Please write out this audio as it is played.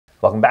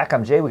Welcome back.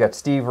 I'm Jay. We got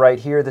Steve right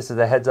here. This is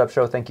the Heads Up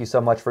Show. Thank you so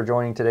much for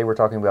joining today. We're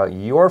talking about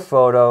your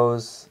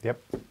photos.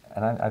 Yep.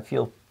 And I'm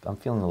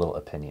feeling a little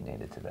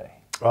opinionated today.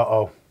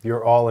 Uh-oh.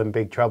 You're all in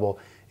big trouble.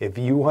 If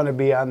you want to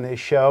be on this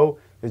show,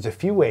 there's a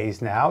few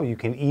ways now. You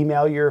can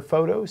email your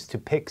photos to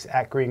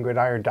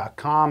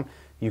pics@greengridiron.com.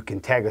 You can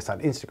tag us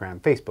on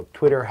Instagram, Facebook,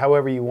 Twitter,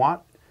 however you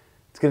want.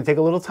 It's going to take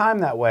a little time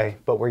that way,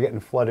 but we're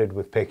getting flooded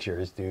with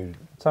pictures, dude.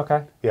 It's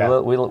okay. Yeah.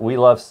 We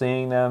love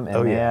seeing them,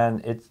 and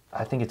man,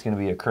 I think it's going to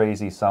be a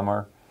crazy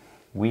summer.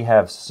 We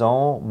have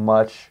so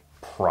much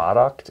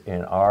product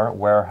in our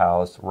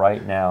warehouse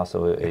right now,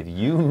 so if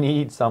you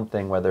need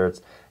something, whether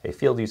it's a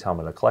field use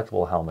helmet, a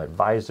collectible helmet,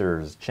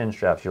 visors, chin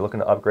straps, you're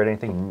looking to upgrade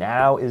anything,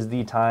 now is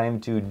the time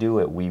to do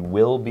it. We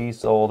will be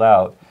sold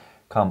out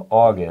come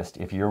August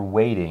if you're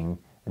waiting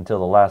until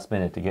the last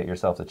minute to get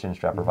yourself the chin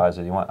strap or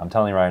visor you want. I'm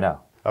telling you right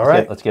now. All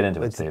right. Let's get into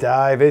it, Let's Steve.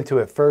 dive into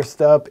it.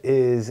 First up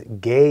is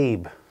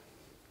Gabe.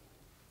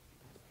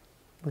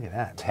 Look at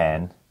that.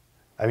 10.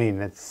 I mean,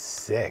 that's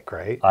sick,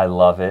 right? I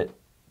love it.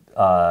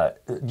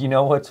 You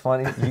know what's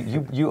funny?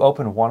 You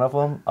opened one of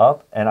them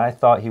up, and I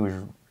thought he was.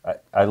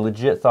 I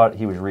legit thought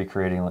he was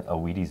recreating like a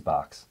Wheaties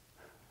box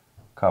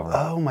cover.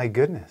 Oh my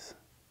goodness.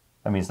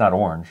 I mean, it's not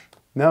orange.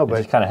 No, but but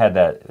it just kind of had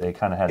that. It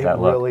kind of had that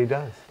look. It really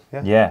does.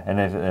 Yeah. Yeah, and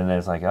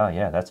it's like, oh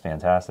yeah, that's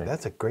fantastic.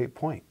 That's a great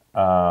point.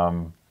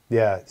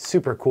 Yeah,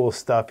 super cool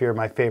stuff here.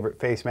 My favorite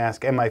face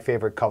mask and my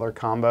favorite color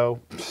combo.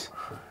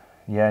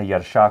 Yeah, you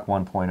got a SHOC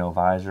 1.0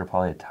 visor,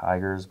 probably a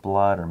tiger's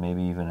blood, or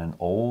maybe even an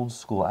old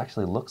school.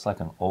 Actually, looks like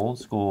an old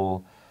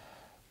school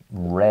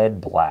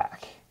red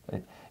black.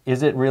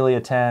 Is it really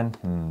a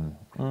 10?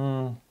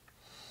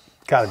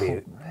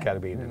 Gotta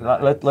be.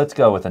 Let's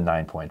go with a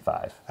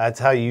 9.5.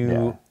 That's how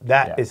you.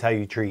 That is how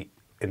you treat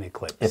an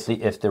eclipse.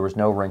 If there was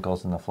no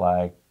wrinkles in the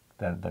flag,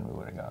 then we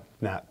would have gone.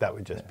 Nah, that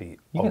would just be.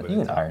 You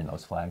can iron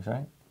those flags,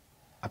 right?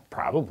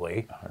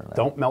 Probably.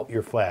 Don't melt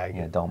your flag.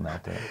 Yeah, don't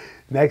melt it.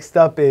 Next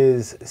up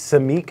is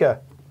Samika,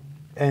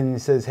 and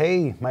it says,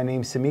 "Hey, my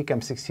name's Samika.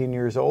 I'm 16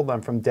 years old.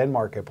 I'm from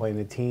Denmark. I play in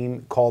a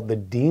team called the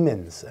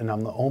Demons, and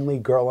I'm the only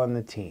girl on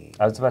the team."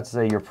 I was about to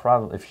say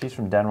if she's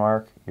from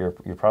Denmark, you're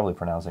probably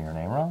pronouncing her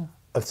name wrong.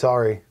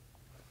 Sorry,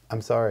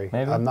 I'm sorry.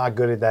 Maybe. I'm not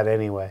good at that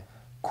anyway.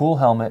 Cool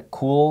helmet,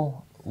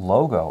 cool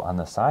logo on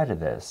the side of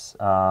this.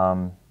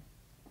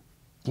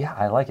 Yeah,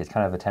 I like it. It's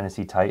kind of a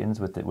Tennessee Titans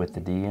with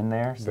the D in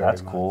there, so that's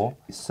cool.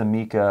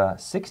 Samika,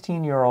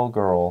 16-year-old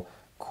girl,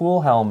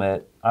 cool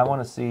helmet. I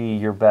want to see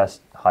your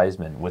best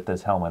Heisman with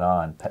this helmet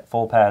on.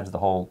 Full pads, the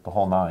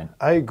whole nine.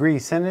 I agree.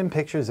 Send in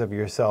pictures of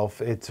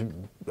yourself. It's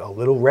a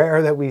little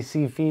rare that we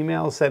see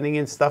females sending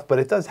in stuff, but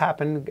it does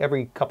happen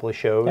every couple of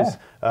shows.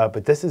 Yeah.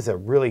 But this is a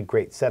really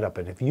great setup,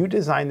 and if you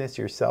design this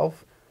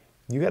yourself,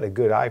 you got a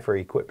good eye for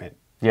equipment.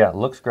 Yeah, it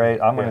looks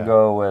great. I'm going to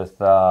go with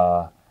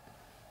an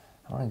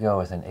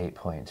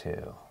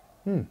 8.2.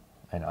 And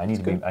I need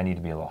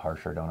to be a little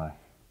harsher, don't I?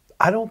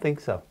 I don't think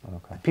so.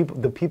 Okay.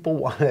 The people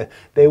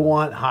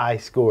want high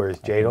scores,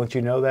 Jay. Don't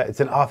you know that? It's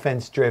an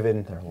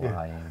offense-driven. They're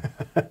lying.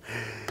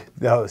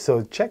 No,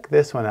 so check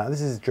this one out.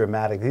 This is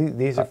dramatic.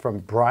 These are from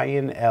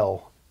Brian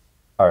L.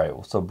 All right.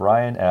 So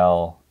Brian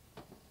L.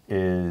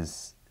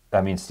 is.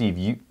 I mean, Steve,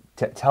 you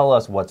tell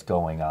us what's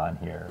going on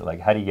here. Like,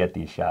 how do you get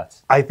these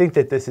shots? I think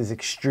that this is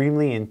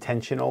extremely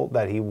intentional.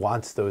 That he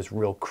wants those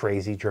real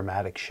crazy,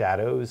 dramatic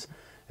shadows,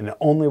 and the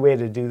only way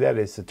to do that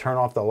is to turn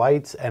off the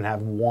lights and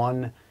have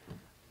one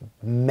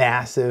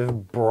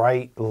massive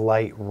bright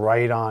light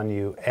right on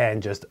you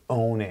and just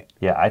own it.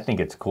 Yeah, I think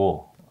it's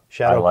cool.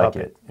 Shadow I like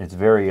puppet. it. It's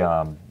very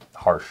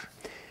harsh.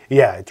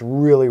 Yeah, it's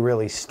really,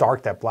 really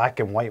stark. That black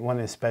and white one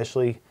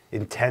especially.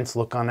 Intense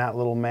look on that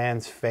little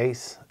man's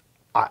face.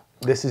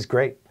 This is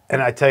great.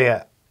 And I tell you,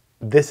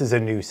 this is a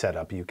new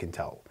setup, you can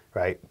tell,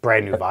 right?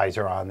 Brand new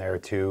visor on there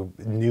too.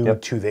 New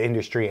to the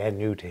industry and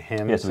new to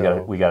him. Yes,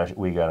 so we got a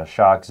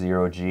SHOC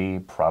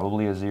 0G,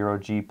 probably a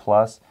 0G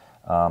plus.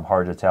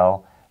 Hard to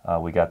tell.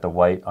 We got the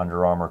white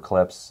Under Armour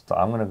clips. So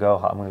I'm gonna go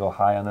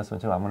high on this one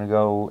too. I'm gonna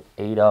go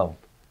 8.0.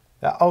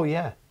 Oh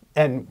yeah,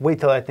 and wait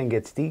till that thing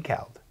gets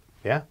decaled.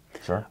 Yeah.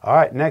 Sure. All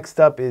right. Next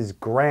up is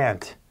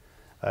Grant.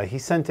 He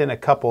sent in a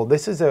couple.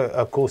 This is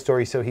a cool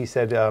story. So he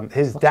said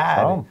his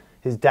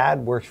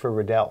dad works for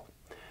Riddell,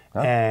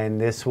 and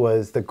this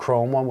was the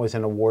chrome one was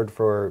an award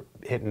for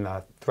hitting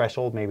a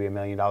threshold, maybe $1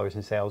 million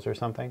in sales or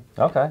something.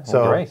 Okay. Well,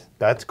 so great.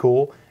 That's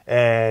cool.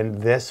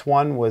 And this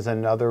one was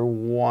another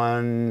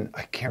one.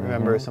 I can't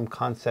remember some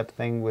concept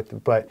thing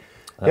with, but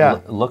yeah,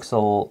 looks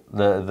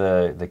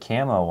the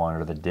camo one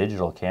or the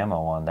digital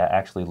camo one that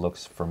actually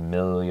looks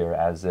familiar,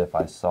 as if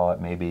I saw it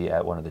maybe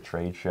at one of the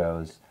trade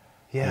shows.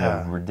 Yeah,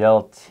 you know,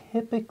 Riddell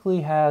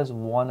typically has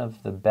one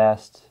of the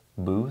best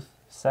booth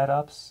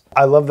setups.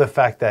 I love the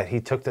fact that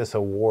he took this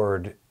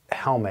award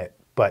helmet,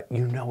 but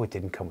you know it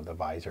didn't come with a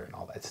visor and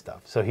all that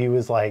stuff. So he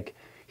was like,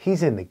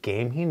 He's in the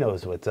game. He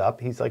knows what's up.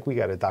 He's like, we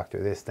got to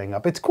doctor this thing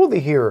up. It's cool to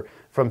hear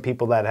from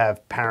people that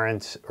have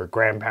parents or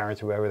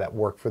grandparents or whoever that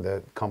work for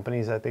the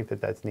companies. I think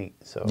that that's neat.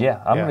 So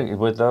yeah, Gonna,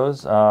 with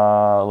those,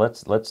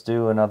 let's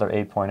do another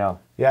 8.0.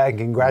 Yeah, and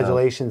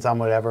congratulations on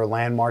whatever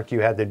landmark you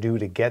had to do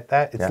to get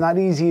that. It's not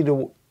easy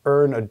to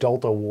earn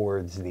adult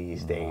awards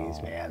these days,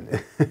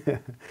 man.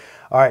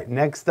 All right,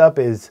 next up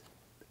is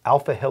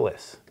Alpha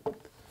Hillis.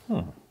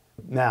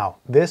 Now,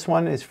 this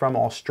one is from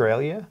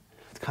Australia.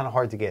 It's kind of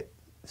hard to get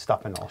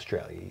stuff in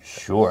Australia.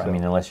 Sure, so. I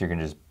mean, unless you're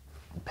going to just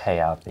pay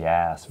out the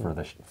ass for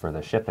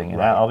the shipping.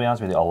 And I'll be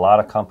honest with you, a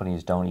lot of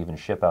companies don't even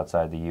ship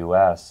outside the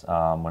U.S.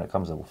 When it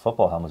comes to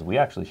football helmets, we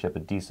actually ship a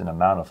decent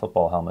amount of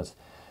football helmets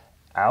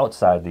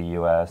outside the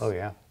U.S. Oh,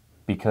 yeah.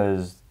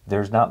 Because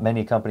there's not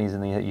many companies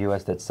in the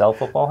U.S. that sell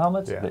football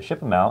helmets that ship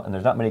them out, and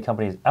there's not many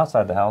companies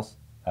outside the house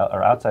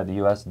or outside the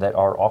U.S. that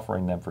are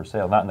offering them for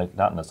sale. Not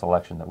in the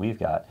selection that we've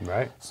got.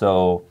 Right.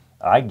 So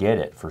I get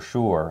it for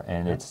sure,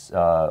 and it's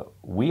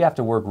we have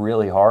to work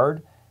really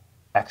hard,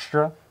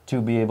 extra,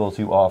 to be able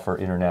to offer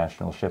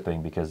international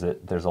shipping because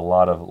there's a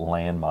lot of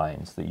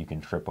landmines that you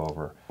can trip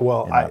over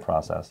in that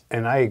process.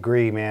 And I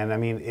agree, man. I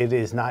mean, it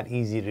is not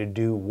easy to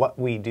do what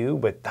we do,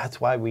 but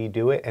that's why we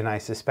do it. And I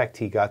suspect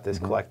he got this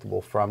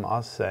collectible from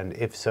us. And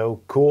if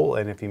so, cool.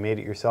 And if you made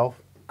it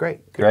yourself,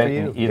 great. Good for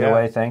you. Either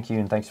way, thank you,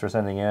 and thanks for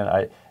sending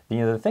in.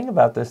 The thing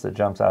about this that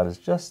jumps out is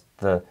just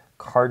the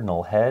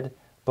cardinal head.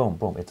 Boom,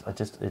 boom.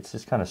 It's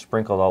just kind of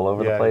sprinkled all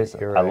over the place.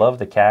 Right. I love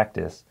the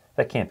cactus.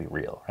 That can't be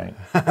real, right?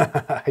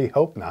 I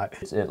hope not.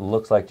 It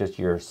looks like just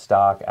your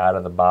stock,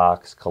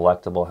 out-of-the-box,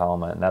 collectible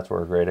helmet, and that's what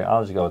we're grading.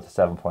 I'll just go with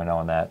the 7.0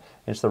 on that.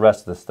 It's the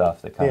rest of the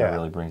stuff that kind of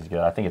really brings it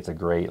together. I think it's a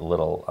great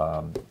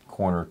little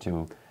corner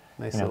to,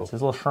 it's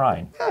his little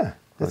shrine for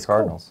the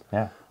Cardinals. Cool.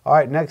 Yeah. All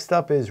right, next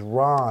up is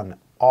Ron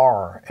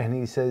R., and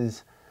he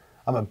says,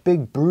 I'm a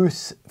big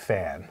Bruce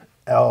fan.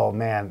 Oh,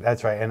 man,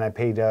 that's right. And I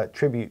paid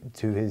tribute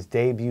to his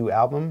debut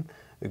album,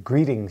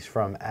 Greetings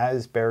from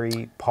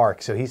Asbury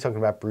Park. So he's talking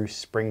about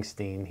Bruce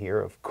Springsteen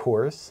here, of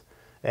course.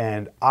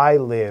 And I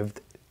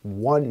lived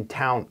one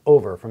town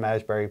over from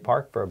Asbury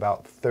Park for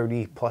about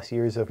 30 plus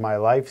years of my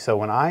life. So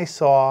when I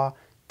saw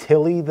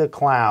Tilly the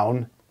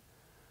Clown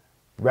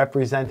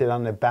represented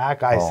on the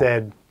back, I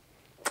said,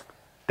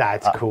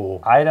 that's cool.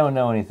 I don't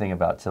know anything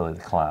about Tilly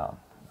the Clown.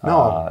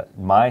 No.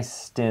 My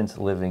stint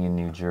living in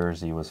New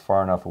Jersey was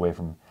far enough away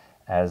from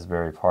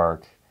Asbury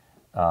Park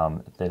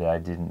that I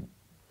didn't,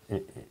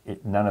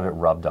 none of it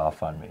rubbed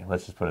off on me.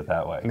 Let's just put it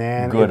that way.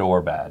 Man, good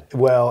or bad.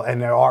 Well, and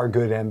there are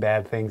good and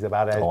bad things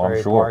about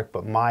Asbury Park,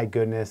 but my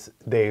goodness,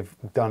 they've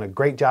done a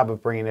great job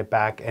of bringing it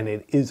back, and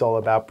it is all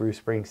about Bruce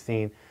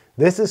Springsteen.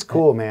 This is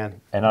cool,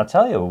 man. And I'll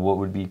tell you what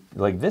would be,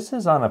 like, this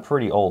is on a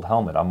pretty old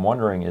helmet. I'm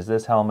wondering, is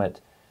this helmet,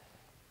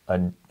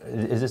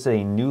 is this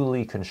a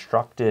newly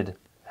constructed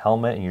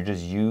helmet, and you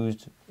just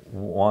used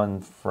one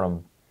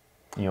from,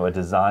 a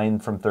design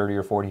from 30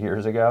 or 40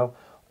 years ago?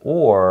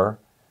 Or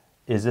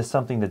is this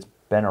something that's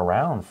been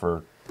around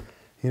for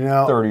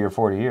 30 or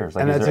 40 years?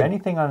 Like, is there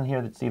anything on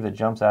here that, Steve, that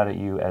jumps out at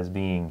you as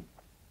being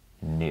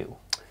new?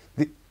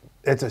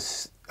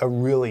 It's a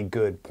really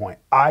good point.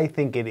 I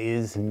think it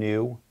is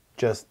new,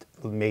 just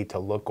made to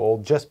look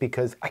old, just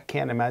because I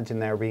can't imagine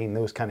there being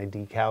those kind of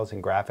decals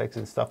and graphics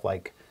and stuff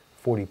like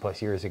 40 plus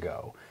years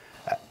ago.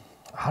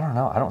 I don't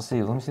know. I don't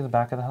see, let me see the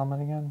back of the helmet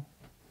again.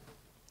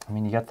 I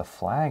mean, you got the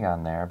flag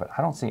on there, but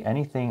I don't see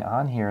anything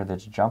on here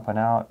that's jumping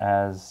out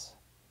as...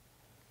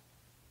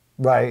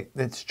 Right,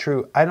 that's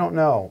true. I don't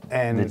know.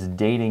 And it's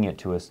dating it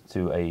to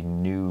a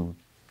new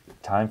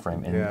time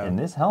frame. And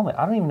this helmet,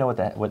 I don't even know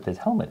what this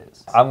helmet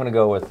is. I'm going to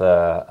go with,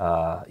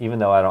 even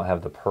though I don't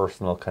have the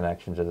personal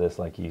connection to this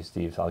like you,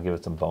 Steve, so I'll give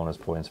it some bonus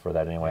points for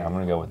that anyway. I'm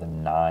going to go with a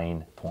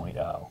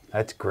 9.0.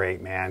 That's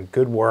great, man.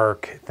 Good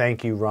work.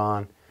 Thank you,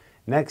 Ron.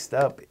 Next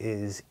up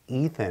is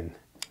Ethan.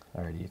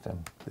 All right,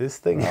 Ethan. This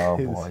thing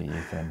boy,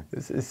 Ethan.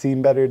 This has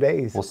seen better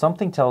days. Well,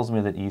 something tells me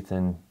that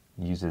Ethan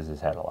uses his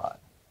head a lot.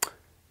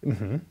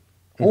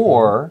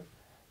 Or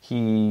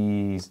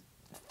he's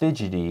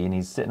fidgety and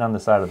he's sitting on the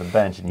side of the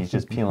bench and he's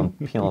just peeling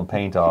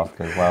paint off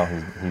because, well,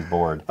 he's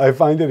bored. I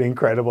find it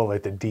incredible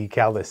that the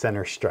decal, the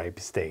center stripe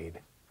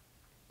stayed.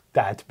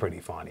 That's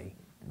pretty funny.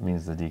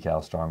 Means the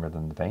decal's stronger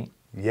than the paint?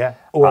 Yeah.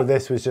 Or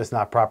this was just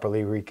not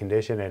properly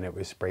reconditioned and it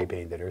was spray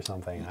painted or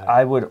something.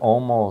 I would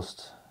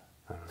almost,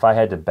 if I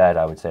had to bet,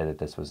 I would say that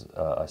this was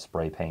a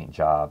spray paint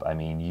job. I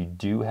mean, you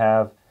do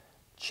have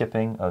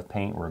chipping of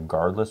paint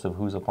regardless of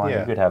who's applying.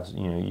 You could have,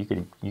 you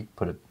could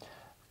put a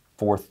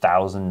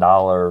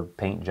 $4,000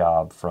 paint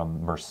job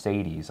from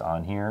Mercedes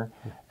on here,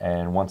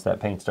 and once that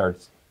paint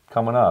starts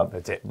coming up,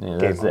 that's it.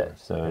 That's it.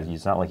 So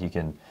it's not like you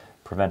can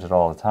prevent it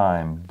all the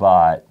time,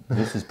 but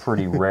this is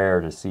pretty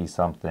rare to see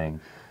something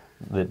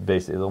that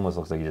basically, it almost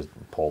looks like you just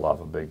pulled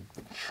off a big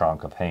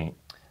chunk of paint.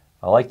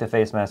 I like the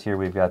face mask here.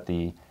 We've got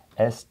the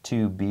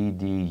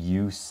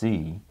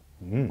S2BDUC,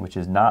 which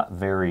is not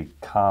very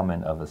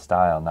common of a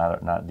style,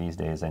 not these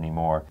days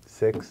anymore.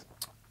 6.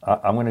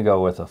 I'm going to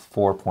go with a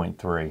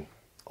 4.3.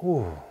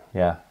 Ooh.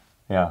 Yeah.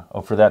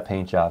 Oh, for that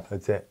paint job.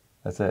 That's it.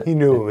 That's it. He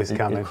knew it was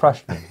coming. It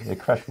crushed me. It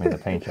crushed me, the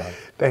paint job.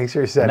 Thanks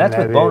for sending And that's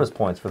that with bonus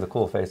points for the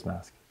cool face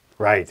mask.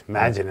 Right.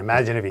 Imagine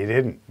if you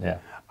didn't. Yeah.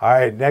 All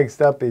right,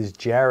 next up is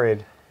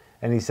Jared.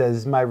 And he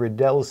says, my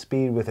Riddell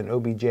Speed with an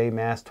OBJ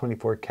mask,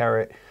 24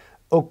 karat,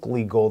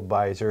 Oakley gold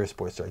visor,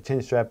 SportStar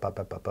chin strap, blah,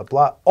 blah, blah, blah,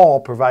 blah, all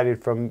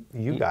provided from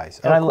you guys.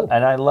 And, cool.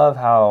 and I love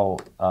how,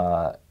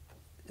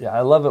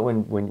 I love it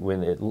when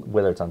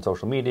whether it's on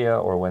social media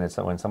or when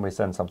somebody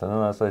sends something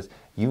on us,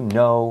 you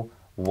know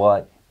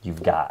what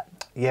you've got.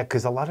 Yeah,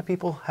 because a lot of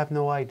people have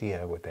no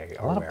idea what they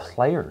are A lot wearing. of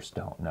players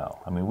don't know.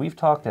 I mean, we've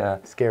talked to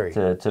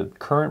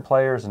current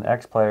players and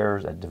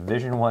ex-players at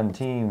Division I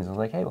teams. And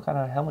like, hey, what kind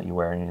of helmet you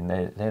wearing? And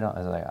they don't. I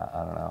was like,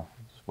 I don't know.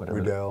 Just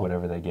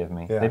whatever they give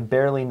me. Yeah. They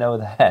barely know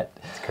that.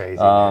 It's crazy.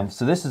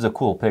 So this is a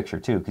cool picture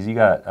too, because you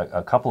got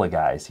a couple of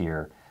guys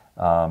here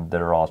that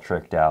are all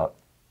tricked out.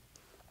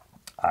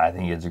 I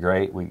think it's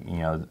great.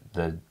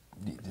 The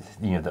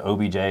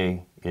OBJ.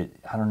 I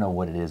don't know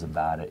what it is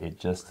about it. It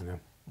just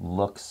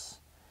looks.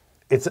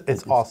 It's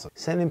awesome.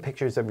 Send in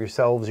pictures of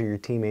yourselves or your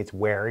teammates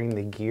wearing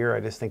the gear.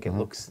 I just think it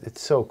looks, it's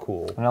so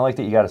cool. And I like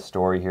that you got a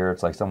story here.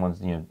 It's like someone's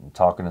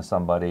talking to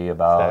somebody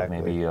about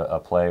maybe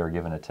a play or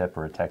giving a tip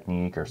or a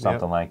technique or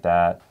something like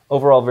that.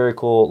 Overall, very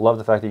cool. Love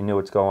the fact that you knew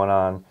what's going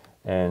on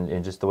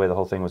and just the way the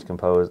whole thing was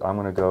composed. I'm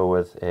going to go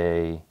with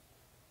a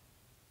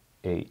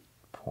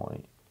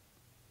 8.3.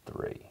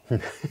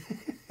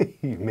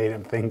 You made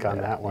him think on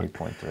that one.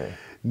 8.3.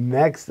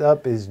 Next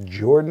up is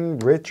Jordan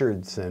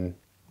Richardson.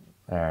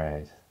 All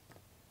right.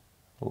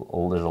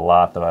 There's a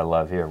lot that I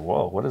love here.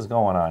 Whoa, what is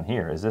going on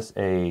here? Is this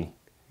a...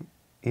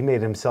 He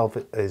made himself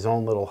his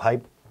own little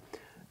hype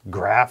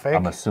graphic.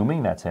 I'm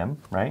assuming that's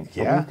him, right?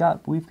 Yeah.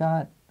 But we've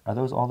got, are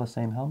those all the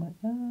same helmet?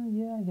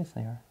 Yeah, I guess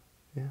they are.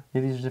 Yeah.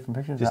 These are different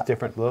pictures? Just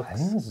different looks. I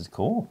think this is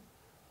cool.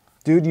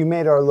 Dude, you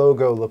made our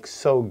logo look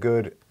so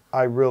good.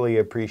 I really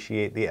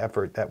appreciate the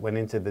effort that went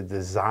into the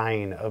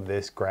design of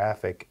this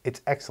graphic.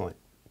 It's excellent.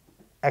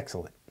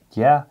 Excellent.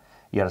 Yeah.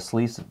 You got a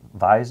sleeve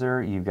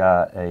visor, you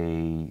got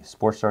a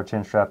SportStar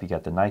chin strap, you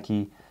got the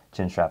Nike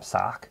chin strap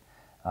sock,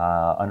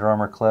 Under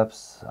Armour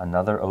clips,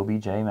 another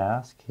OBJ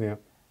mask. Yeah.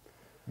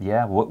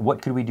 Yeah,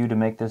 what could we do to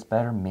make this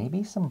better?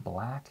 Maybe some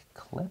black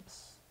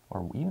clips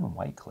or even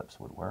white clips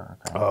would work.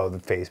 Right? Oh, the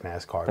face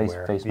mask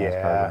hardware. Face mask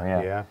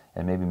hardware, yeah.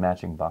 And maybe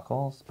matching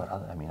buckles. But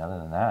other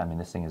than that,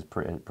 this thing is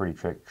pretty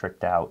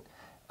tricked out.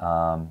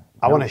 I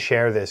want to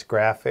share this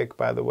graphic,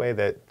 by the way,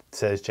 that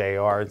says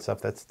JR and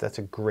stuff. That's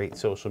a great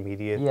social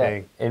media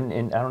thing.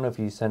 And I don't know if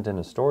you sent in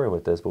a story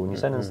with this, but when you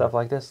send in stuff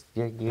like this,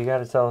 you got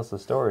to tell us the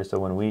story.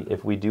 So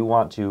if we do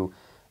want to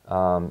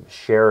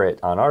share it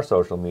on our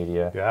social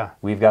media,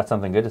 we've got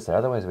something good to say.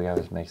 Otherwise, we got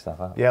to just make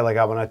stuff up. Yeah, like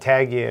I want to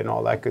tag you and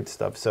all that good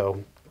stuff.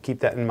 So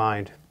keep that in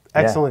mind.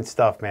 Excellent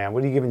stuff, man.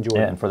 What are you giving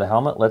Jordan? Yeah, and for the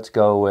helmet, let's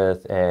go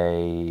with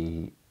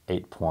a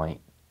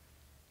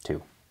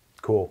 8.2.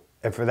 Cool.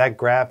 And for that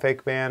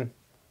graphic, man,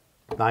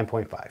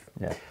 9.5.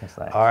 Yeah, that's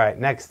nice. All right,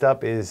 next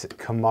up is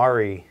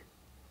Kamari.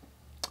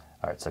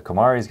 All right, so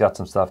Kamari's got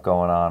some stuff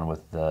going on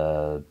with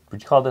the,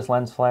 would you call this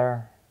lens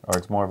flare? Or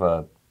it's more of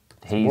a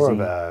hazy, more of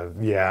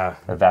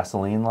a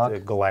Vaseline look? A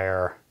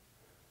glare.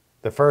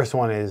 The first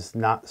one is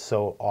not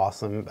so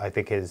awesome. I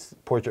think his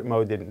portrait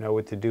mode didn't know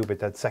what to do, but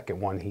that second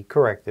one, he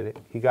corrected it.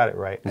 He got it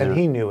right. And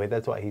he knew it.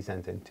 That's why he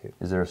sent it too.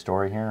 Is there a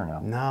story here or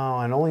no? No,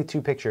 and only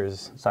 2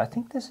 pictures. So I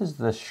think this is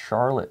the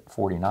Charlotte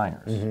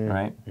 49ers,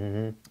 right?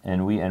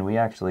 And we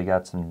actually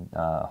got some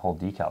whole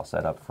decal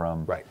set up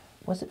from... Right.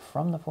 Was it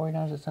from the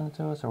 49ers that sent it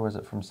to us, or was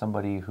it from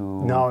somebody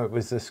who... No, it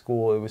was the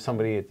school. It was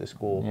somebody at the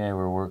school. Yeah, we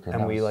were working.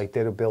 And we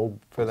did a build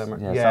for them.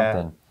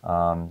 Something.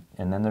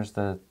 And then there's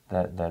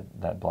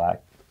that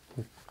black...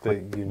 The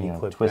uni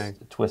clip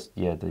twist,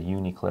 the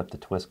uni clip, the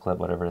twist clip,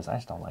 whatever it is. I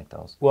just don't like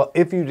those. Well,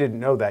 if you didn't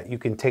know that, you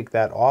can take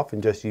that off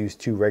and just use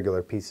 2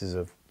 regular pieces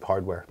of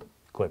hardware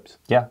clips.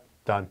 Yeah.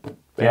 Done.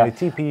 Yeah.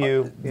 The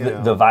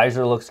TPU, the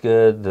visor looks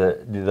good.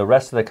 The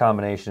rest of the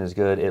combination is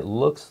good. It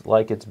looks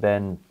like it's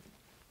been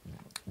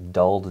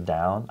dulled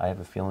down. I have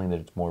a feeling that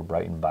it's more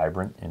bright and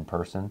vibrant in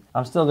person.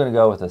 I'm still going to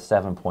go with a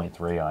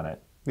 7.3 on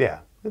it.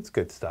 Yeah, it's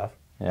good stuff.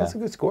 Yeah. That's a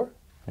good score.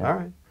 Yeah. All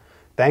right.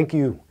 Thank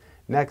you.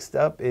 Next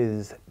up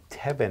is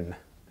Tevin.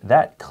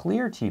 That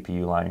clear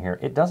TPU line here,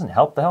 it doesn't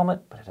help the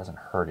helmet, but it doesn't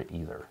hurt it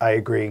either. I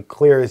agree.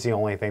 Clear is the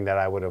only thing that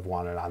I would have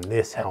wanted on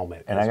this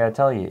helmet. And I got to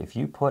tell you, if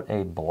you put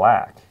a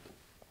black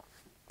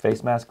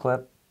face mask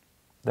clip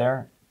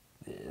there,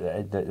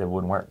 it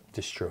wouldn't work.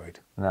 Destroyed.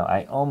 No,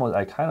 I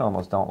kind of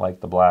almost don't like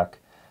the black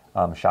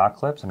SHOC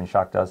clips. I mean,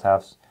 SHOC does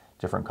have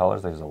different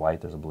colors. There's a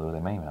white, there's a blue. They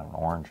may even have an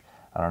orange.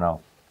 I don't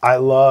know. I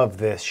love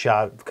this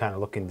shot, kind of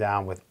looking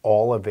down with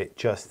all of it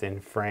just in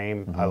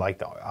frame. I like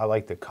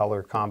the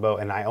color combo,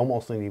 and I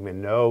almost didn't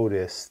even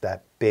notice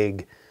that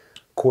big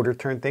quarter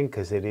turn thing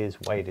because it is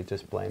white. It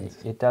just blends.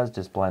 It does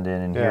just blend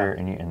in, and here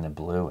in the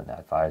blue in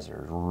that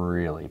visor is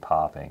really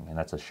popping, and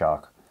that's a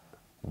SHOC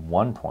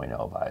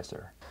 1.0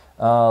 visor.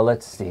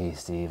 Let's see,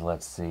 Steve.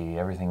 Let's see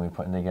everything we're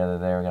putting together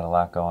there. We got a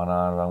lot going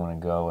on, but I'm going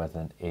to go with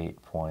an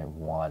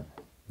 8.1.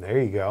 There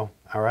you go.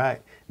 All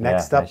right.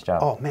 Next Yeah, up, nice job.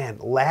 oh man,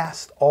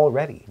 last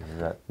already. This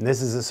is it. And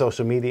this is a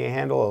social media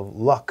handle of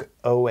Luck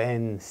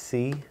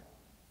ONC.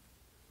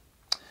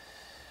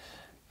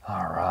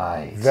 All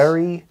right.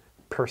 Very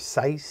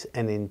precise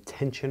and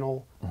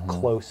intentional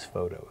close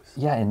photos.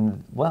 Yeah,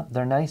 and well,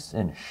 they're nice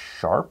and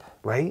sharp.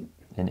 Right?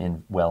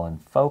 And well in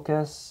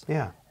focus.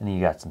 Yeah. And then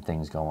you got some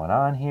things going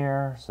on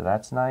here, so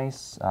that's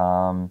nice.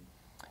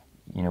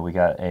 You know, we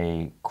got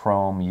a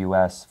chrome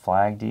US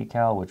flag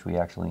decal, which we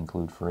actually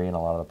include free in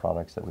a lot of the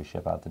products that we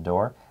ship out the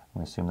door.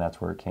 We assume that's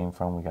where it came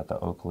from. We got the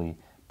Oakley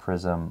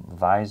Prism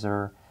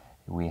visor.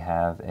 We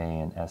have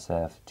an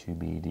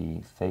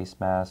SF2BD face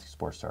mask,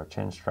 SportStar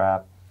chin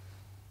strap.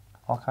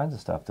 All kinds of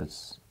stuff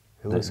that's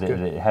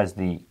it has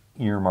the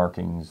ear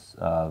markings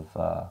of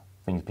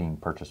things being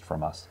purchased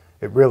from us.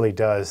 It really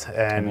does.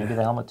 And maybe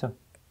the helmet too.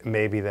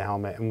 Maybe the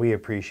helmet, and we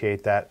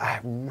appreciate that. I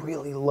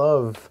really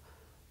love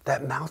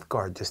that mouth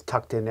guard just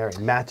tucked in there. It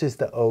matches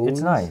the O's.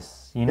 It's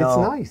nice. You know, it's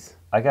nice.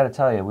 I got to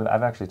tell you,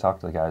 I've actually talked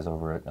to the guys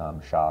over at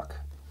SHOC.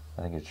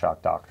 I think it's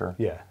SHOC Doctor.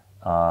 Yeah.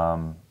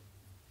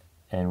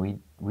 And we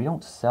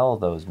don't sell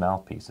those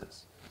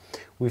mouthpieces.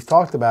 We've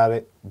talked about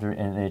it.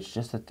 And it's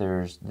just that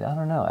there's, I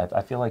don't know,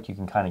 I feel like you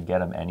can kind of get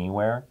them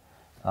anywhere.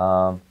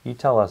 You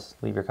tell us,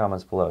 leave your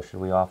comments below. Should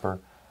we offer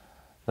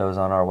those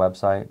on our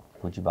website?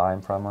 Would you buy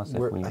them from us if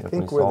we I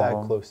think sold we're that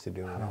them? close to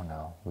doing it. I don't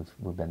know.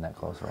 We've been that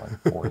close for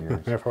like 4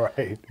 years.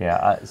 Right.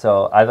 Yeah,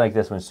 so I like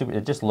this one. Super.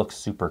 It just looks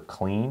super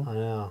clean, I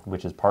know.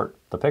 which is part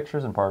the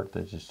pictures and part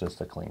that's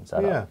just a clean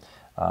setup.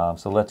 Yeah.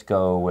 So let's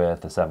go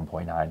with the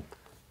 7.9.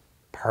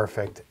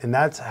 Perfect. And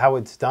that's how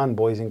it's done,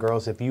 boys and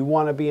girls. If you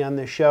want to be on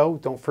this show,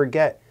 don't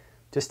forget,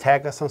 just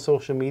tag us on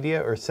social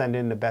media or send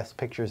in the best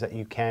pictures that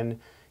you can.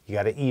 You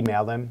got to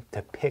email them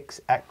to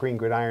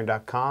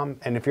PICS@greengridiron.com.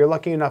 And if you're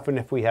lucky enough and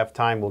if we have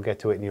time, we'll get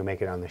to it and you'll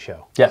make it on the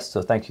show. Yes,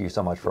 so thank you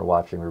so much for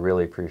watching. We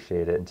really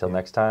appreciate it. Until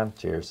next time,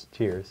 cheers.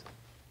 Cheers.